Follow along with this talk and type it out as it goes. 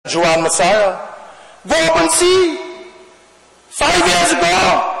Juan Messiah. Go up and see. 5 years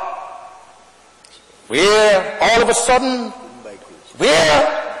ago, where all of a sudden,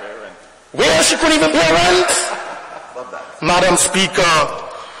 where she couldn't even pay rent. Madam Speaker,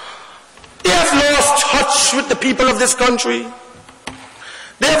 they have lost touch with the people of this country.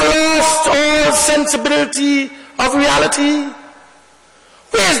 They have lost all sensibility of reality.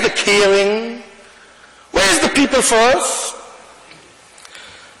 Where's the caring? Where's the people first?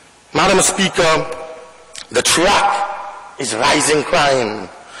 Madam Speaker, the track is rising crime,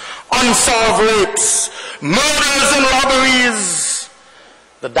 unsolved rapes, murders and robberies.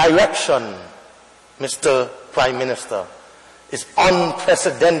 The direction, Mr. Prime Minister, is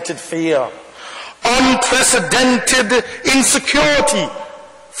unprecedented fear, unprecedented insecurity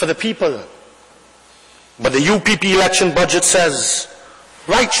for the people. But the UPP election budget says,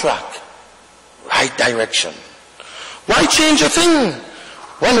 right track, right direction. Why change a thing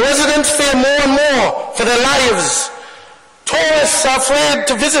when residents fear more and more for their lives? Tourists are afraid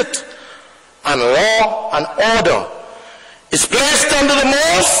to visit, and law and order is placed under the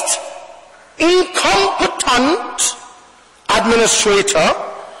most incompetent administrator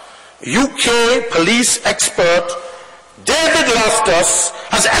UK police expert David Loftus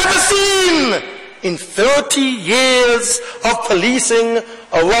has ever seen in 30 years of policing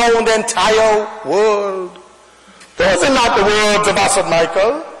around the entire world. Those are not the words of Asot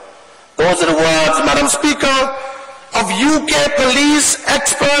Michael. Those are the words, Madam Speaker, of UK police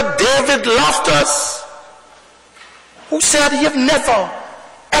expert David Loftus, who said he have never,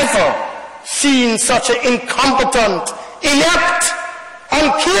 ever seen such an incompetent, inept,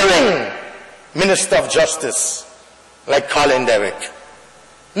 uncaring Minister of Justice like Colin Derrick.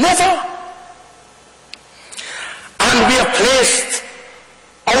 Never. And we have placed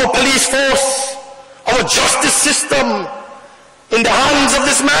our police force, our justice system in the hands of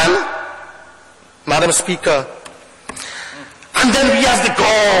this man, Madam Speaker. And then we have the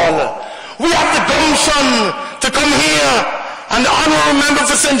gall, we have the gumption to come here, and the Honourable Member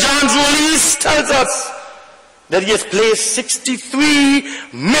for St. John's Release tells us that he has placed $63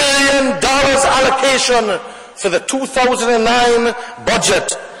 million allocation for the 2009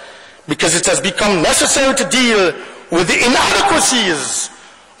 budget because it has become necessary to deal with the inadequacies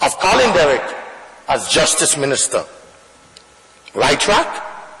of Colin Derrick as Justice Minister. Right track,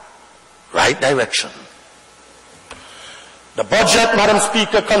 right direction. The budget, Madam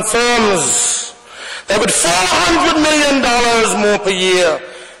Speaker, confirms that with $400 million more per year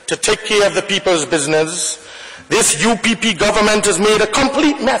to take care of the people's business, this UPP government has made a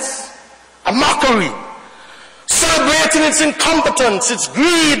complete mess, a mockery, celebrating its incompetence, its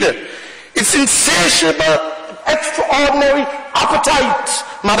greed, its insatiable, extraordinary appetite,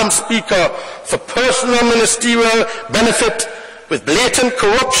 Madam Speaker, for personal ministerial benefit with blatant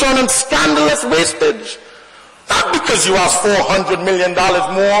corruption and scandalous wastage. Not because you ask $400 million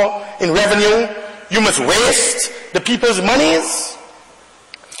more in revenue, you must waste the people's monies.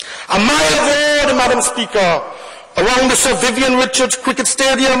 A mile of road, Madam Speaker, around the Sir Vivian Richards Cricket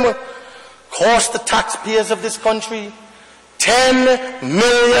Stadium cost the taxpayers of this country $10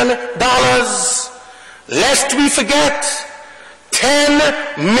 million. Lest we forget,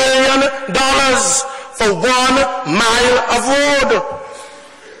 $10 million for 1 mile of road.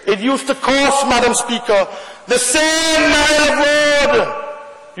 It used to cost, Madam Speaker, the same mile of road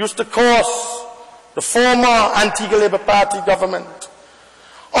used to cost the former Antigua Labour Party government,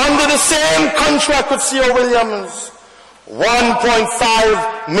 under the same contract with C.O. Williams,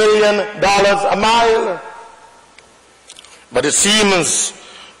 $1.5 million a mile. But it seems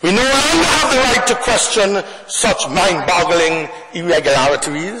we no longer have the right to question such mind-boggling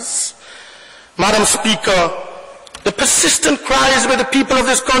irregularities. Madam Speaker, the persistent cries by the people of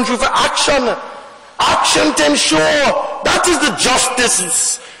this country for action, action to ensure that is the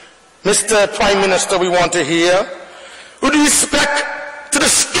justice, Mr. Prime Minister, we want to hear, with respect to the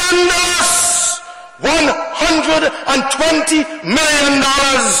scandalous $120 million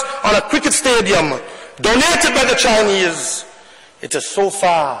on a cricket stadium donated by the Chinese. It has so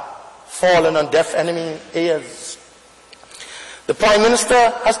far fallen on deaf enemy ears. The Prime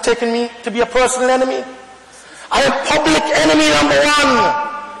Minister has taken me to be a personal enemy. I am public enemy number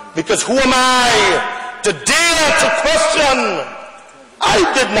 1, because who am I to dare to question? I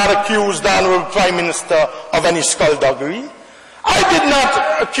did not accuse the Honourable Prime Minister of any skullduggery. I did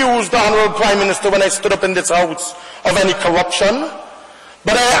not accuse the Honourable Prime Minister when I stood up in this House of any corruption.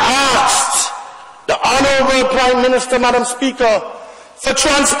 But I asked the Honourable Prime Minister, Madam Speaker, for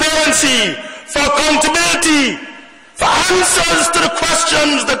transparency, for accountability, for answers to the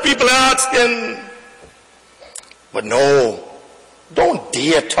questions that people are asking. But no, don't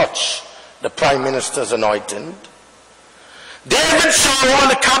dare touch the Prime Minister's anointing. David Shaw,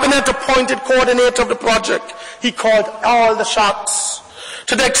 the cabinet-appointed coordinator of the project, he called all the shots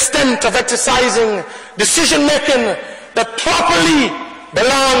to the extent of exercising decision-making that properly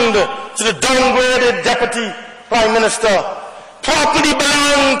belonged to the downgraded Deputy Prime Minister, properly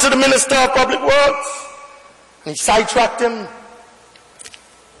belonged to the Minister of Public Works. And he sidetracked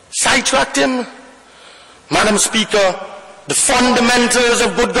him. Madam Speaker, the fundamentals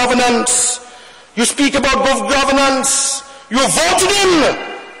of good governance. You speak about good governance. You voted in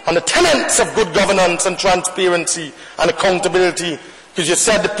on the tenets of good governance and transparency and accountability, because you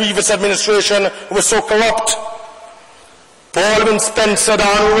said the previous administration was so corrupt. Parliment Spencer, the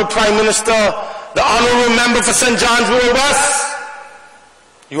Honourable Prime Minister, the Honourable Member for St. John's Rural West,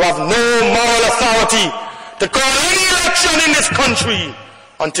 you have no moral authority to call any election in this country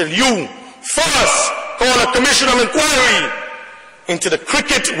until you first call a commission of inquiry into the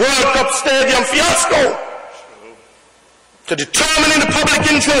Cricket World Cup Stadium fiasco to determine in the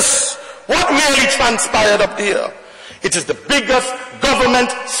public interest what really transpired up there. It is the biggest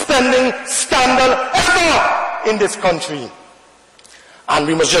government spending scandal ever in this country. And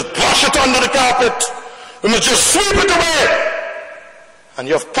we must just brush it under the carpet. We must just sweep it away. And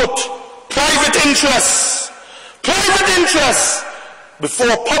you have put private interests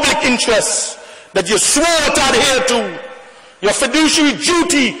before public interests that you swore to adhere to. Your fiduciary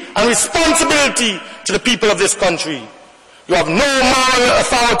duty and responsibility to the people of this country. You have no moral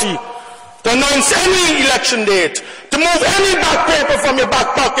authority to announce any election date, to move any back paper from your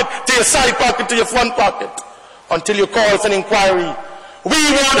back pocket to your side pocket to your front pocket until you call for an inquiry. We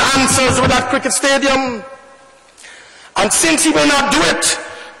want answers with that cricket stadium. And since he will not do it,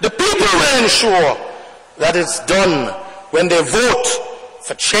 the people will ensure that it's done when they vote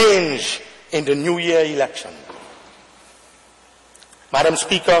for change in the New Year election. Madam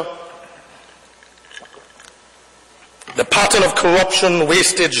Speaker, the pattern of corruption,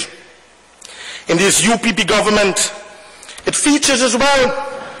 wastage in this UPP government, it features as well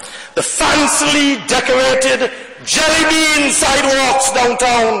the fancily decorated jelly bean sidewalks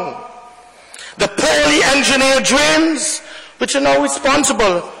downtown, the poorly engineered drains, which are now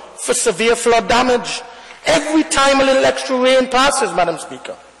responsible for severe flood damage every time a little extra rain passes, Madam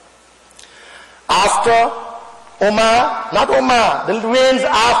Speaker. After Omar, not Omar, the rains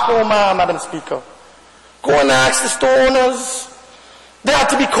after Omar, Madam Speaker. Go and ask the store owners. They have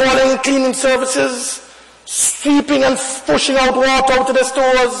to be calling cleaning services, sweeping and pushing out water out of the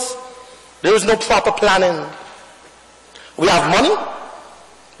stores. There is no proper planning. We have money,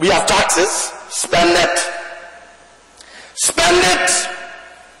 we have taxes, spend it. Spend it.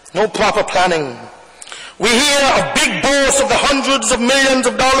 No proper planning. We hear of big boasts of the hundreds of millions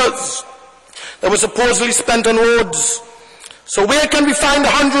of dollars that were supposedly spent on roads. So where can we find the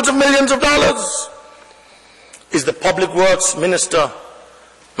hundreds of millions of dollars? Is the Public Works Minister,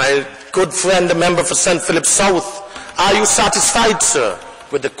 my good friend, the member for St. Philip South, are you satisfied, sir,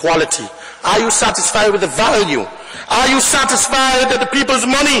 with the quality? Are you satisfied with the value? Are you satisfied that the people's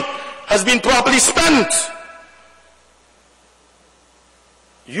money has been properly spent?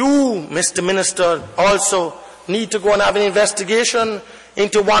 You, Mr. Minister, also need to go and have an investigation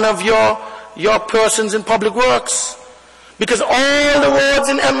into one of your persons in Public Works. Because all the roads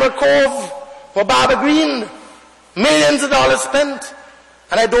in Emerald Cove were barber green. Millions of dollars spent.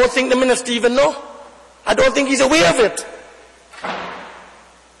 And I don't think the minister even knows. I don't think he's aware of it.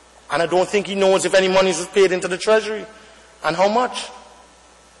 And I don't think he knows if any money was paid into the Treasury and how much.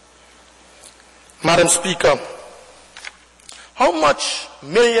 Madam Speaker, how much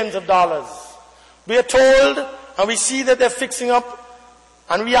millions of dollars? We are told and we see that they're fixing up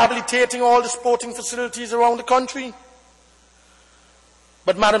and rehabilitating all the sporting facilities around the country.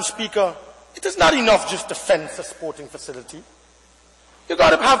 But Madam Speaker, it is not enough just to fence a sporting facility. You've got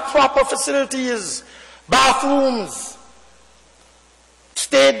to have proper facilities, bathrooms,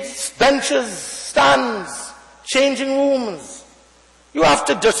 stage, benches, stands, changing rooms. You have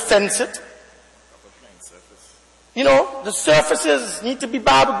to just fence it. You know, the surfaces need to be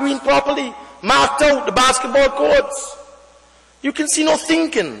barber green properly, marked out, the basketball courts. You can see no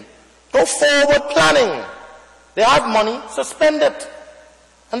thinking, no forward planning. They have money, so spend it.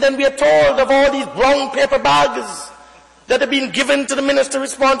 And then we are told of all these brown paper bags that have been given to the minister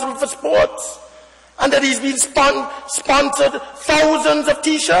responsible for sports, and that he's been sponsored thousands of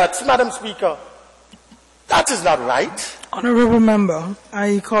T-shirts, Madam Speaker. That is not right. Honourable Member,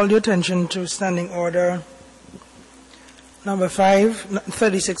 I call your attention to Standing Order number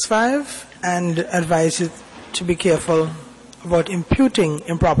 36.5 and advise you to be careful about imputing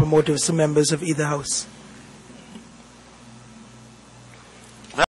improper motives to members of either House.